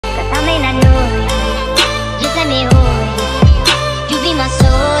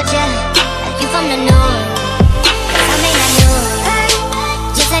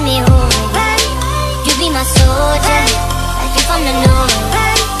from the north,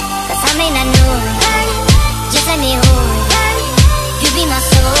 cause I may not know it. Just let me hold it. You be my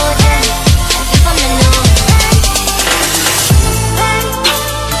soldier, like you from the north.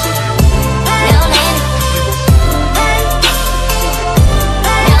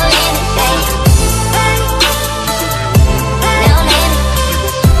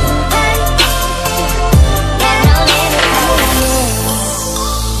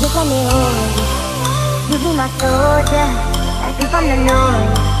 You be my soldier, like you from the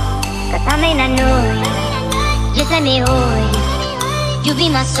north, cause I may not know it. Just let me hold you. You be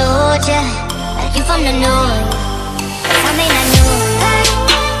my soldier, like you from the north, cause I may not know it.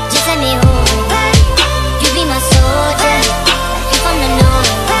 Just let me hold you. You be my soldier, like you from the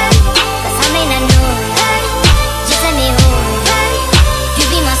north, cause I may not know it. Just let me hold you. You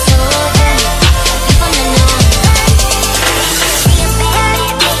be my soldier, like you from the north.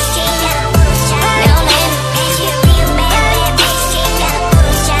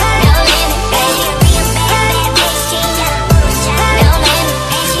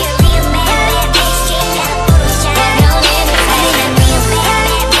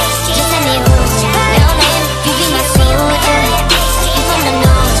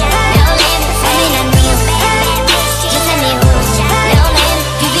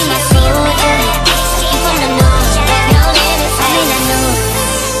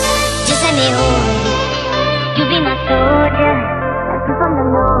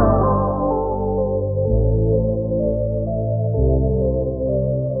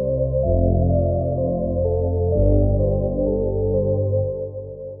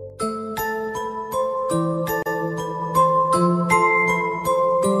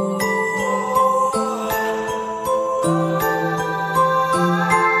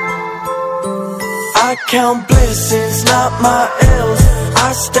 I count blessings, not my L's.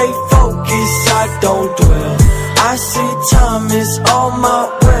 I stay focused, I don't dwell. I see time is all my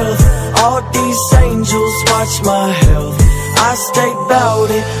wealth. All these angels watch my health. I stay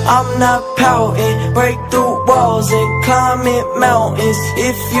bout it, I'm not pouting. Break through walls and climb it mountains.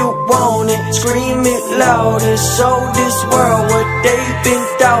 If you want it, scream it louder. Show this world what they've been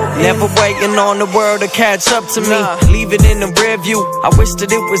doubting. Never waiting on the world to catch up to me. Leave it in the rear view. I wish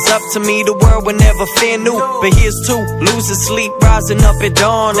that it was up to me. The world would never fear new. But here's two, losing sleep, rising up at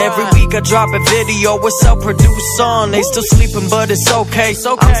dawn. Every week I drop a video with self-produced song. They still sleeping but it's okay.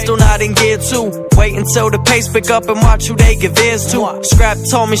 I'm still not in gear two. Wait until the pace pick up and watch who they give ears to. Scrap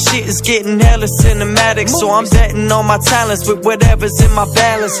told me shit is getting hella cinematic, so I'm betting on my talents with whatever's in my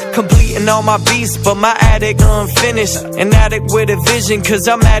balance. Completing all my beats, but my addict unfinished. An addict with a vision, cause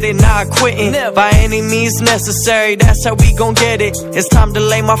I'm at it, not quitting. By any means necessary, that's how we gon' get it. It's time to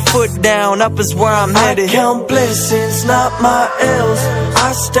lay my foot down, up is where I'm headed. I count blessings, not my L's.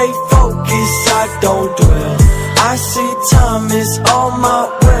 I stay focused, I don't dwell. I see time is all my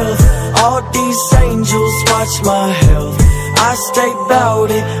wealth. All these angels watch my health. I stay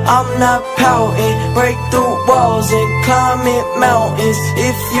bout it, I'm not pouting. Break through walls and climb it mountains.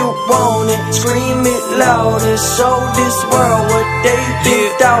 If you want it, scream it louder. Show this world what they've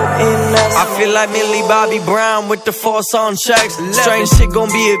been doubting. I feel like Millie Bobby Brown with the force on checks. Strange shit gon'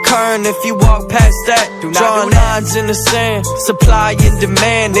 be occurring if you walk past that. Drawing lines in the sand, supply and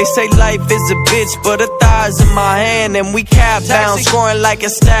demand. They say life is a bitch, but a thigh's in my hand. And we cap down, scoring like a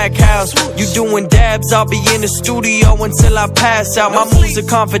stack house. You doing dabs, I'll be in the studio until I pass out. My moves are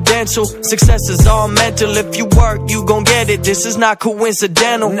confidential, success is all mental. If you work, you gon' get it, this is not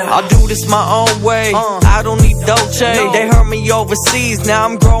coincidental. I'll do this my own way, I don't need Dolce. They heard me overseas, now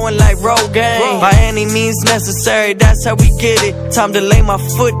I'm growing like Rhoden. By any means necessary, that's how we get it. Time to lay my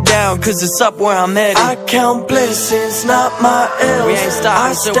foot down, cause it's up where I'm headed. I count blessings, not my L's. We ain't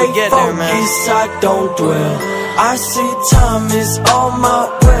stopping till we get there, man. I don't dwell. I see time is all my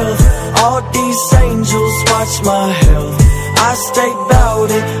wealth. All these angels watch my health. I stay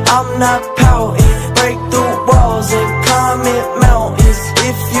bout it, I'm not pouting. Break through walls and climb it mountains.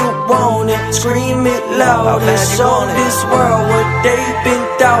 If you want it, scream it louder. Show this world what they've been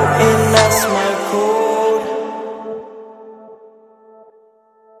doubting. That's my code.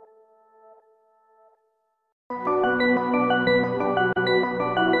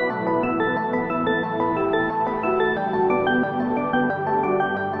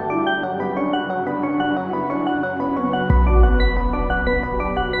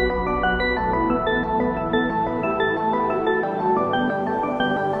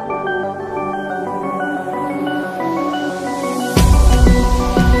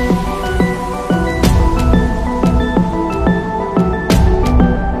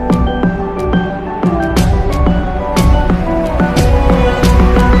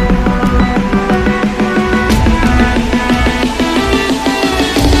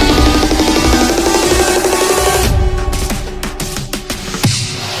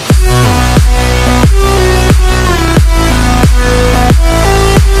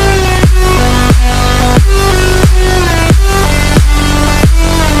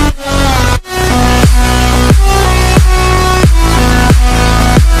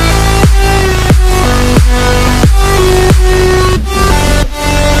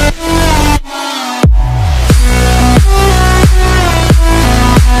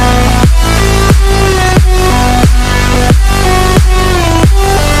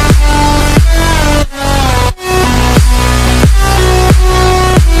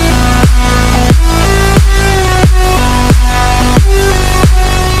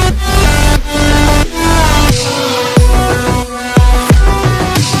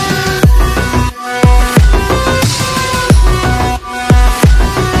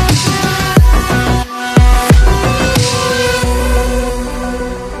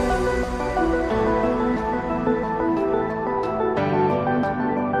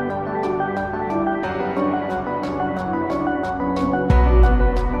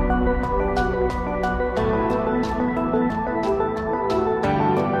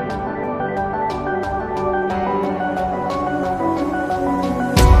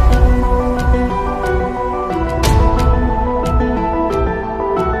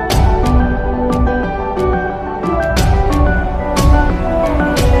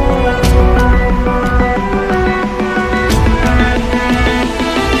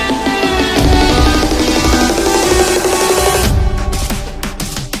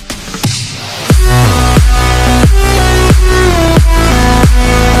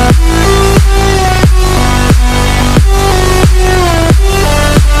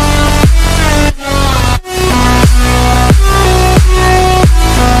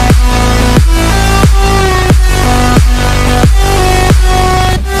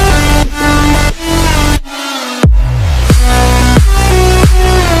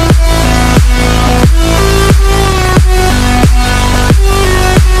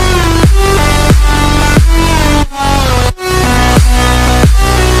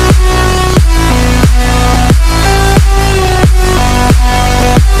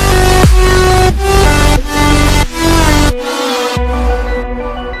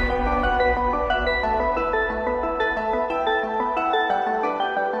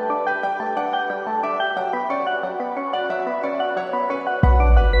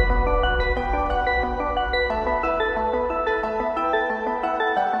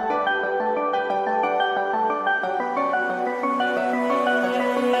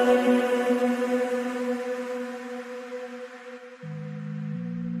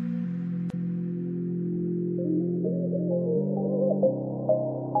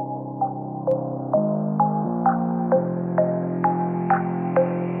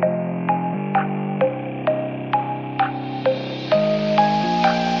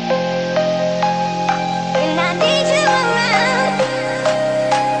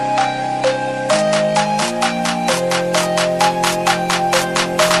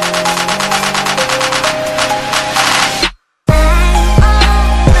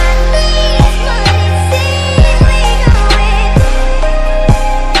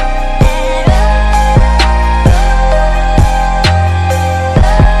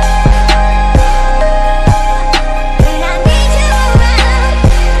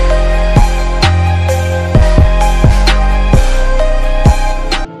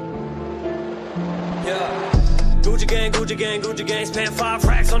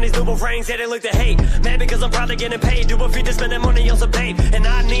 on these new rings, yeah, they look to hate. Man, because I'm probably getting paid. Do a feed to spend that money on some babe. And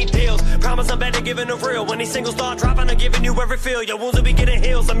I need deals. Promise I'm better giving the real. When these singles start dropping, I'm giving you every feel. Your wounds will be getting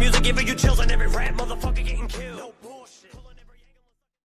healed. Some music giving you chills, and every rap motherfucker getting killed.